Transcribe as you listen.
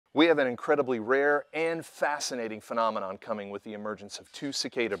We have an incredibly rare and fascinating phenomenon coming with the emergence of two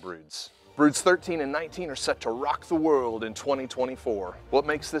cicada broods. Broods XIII and XIX are set to rock the world in 2024. What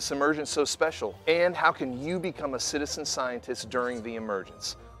makes this emergence so special? And how can you become a citizen scientist during the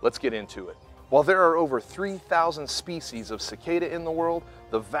emergence? Let's get into it. While there are over 3,000 species of cicada in the world,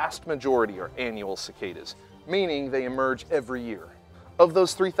 the vast majority are annual cicadas, meaning they emerge every year. Of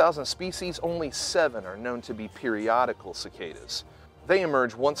those 3,000 species, only 7 are known to be periodical cicadas. They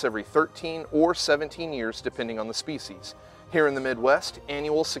emerge once every 13 or 17 years depending on the species. Here in the Midwest,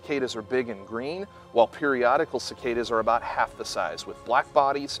 annual cicadas are big and green, while periodical cicadas are about half the size with black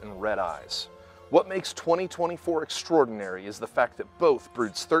bodies and red eyes. What makes 2024 extraordinary is the fact that both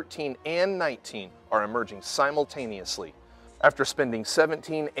Broods XIII and XIX are emerging simultaneously, after spending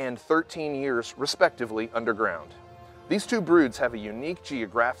 17 and 13 years respectively underground. These two broods have a unique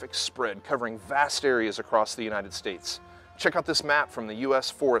geographic spread covering vast areas across the United States. Check out this map from the U.S.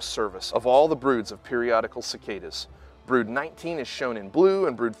 Forest Service of all the broods of periodical cicadas. Brood XIX is shown in blue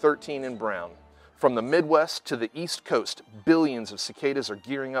and Brood XIII in brown. From the Midwest to the East Coast, billions of cicadas are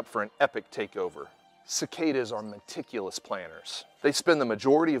gearing up for an epic takeover. Cicadas are meticulous planners. They spend the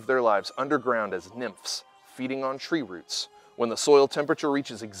majority of their lives underground as nymphs, feeding on tree roots. When the soil temperature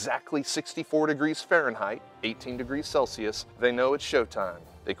reaches exactly 64 degrees Fahrenheit, 18 degrees Celsius, they know it's showtime.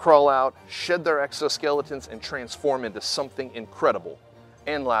 They crawl out, shed their exoskeletons, and transform into something incredible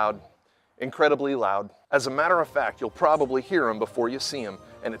and loud, incredibly loud. As a matter of fact, you'll probably hear them before you see them,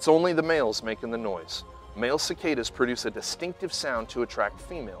 and it's only the males making the noise. Male cicadas produce a distinctive sound to attract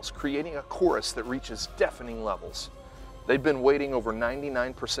females, creating a chorus that reaches deafening levels. They've been waiting over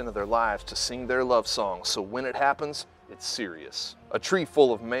 99% of their lives to sing their love song, so when it happens, it's serious. A tree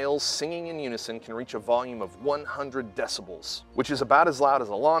full of males singing in unison can reach a volume of 100 decibels, which is about as loud as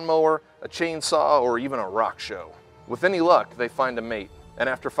a lawnmower, a chainsaw, or even a rock show. With any luck, they find a mate, and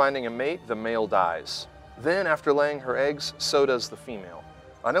after finding a mate, the male dies. Then, after laying her eggs, so does the female.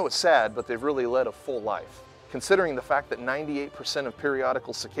 I know it's sad, but they've really led a full life. Considering the fact that 98% of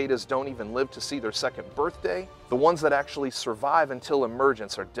periodical cicadas don't even live to see their second birthday, the ones that actually survive until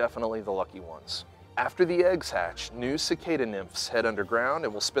emergence are definitely the lucky ones. After the eggs hatch, new cicada nymphs head underground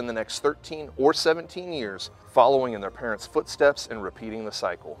and will spend the next 13 or 17 years following in their parents' footsteps and repeating the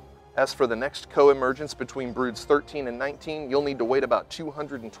cycle. As for the next co-emergence between Broods XIII and XIX, you'll need to wait about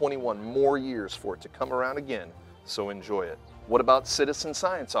 221 more years for it to come around again, so enjoy it. What about citizen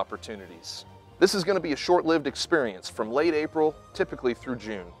science opportunities? This is going to be a short-lived experience from late April, typically through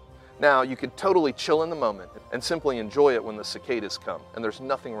June. Now, you could totally chill in the moment and simply enjoy it when the cicadas come, and there's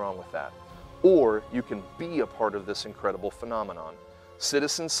nothing wrong with that. Or you can be a part of this incredible phenomenon.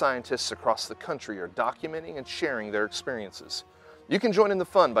 Citizen scientists across the country are documenting and sharing their experiences. You can join in the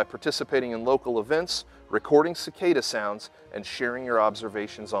fun by participating in local events, recording cicada sounds, and sharing your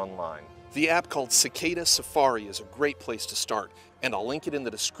observations online. The app called Cicada Safari is a great place to start, and I'll link it in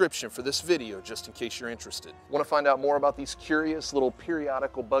the description for this video just in case you're interested. Want to find out more about these curious little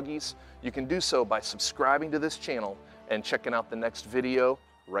periodical buggies? You can do so by subscribing to this channel and checking out the next video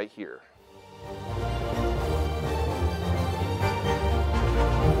right here.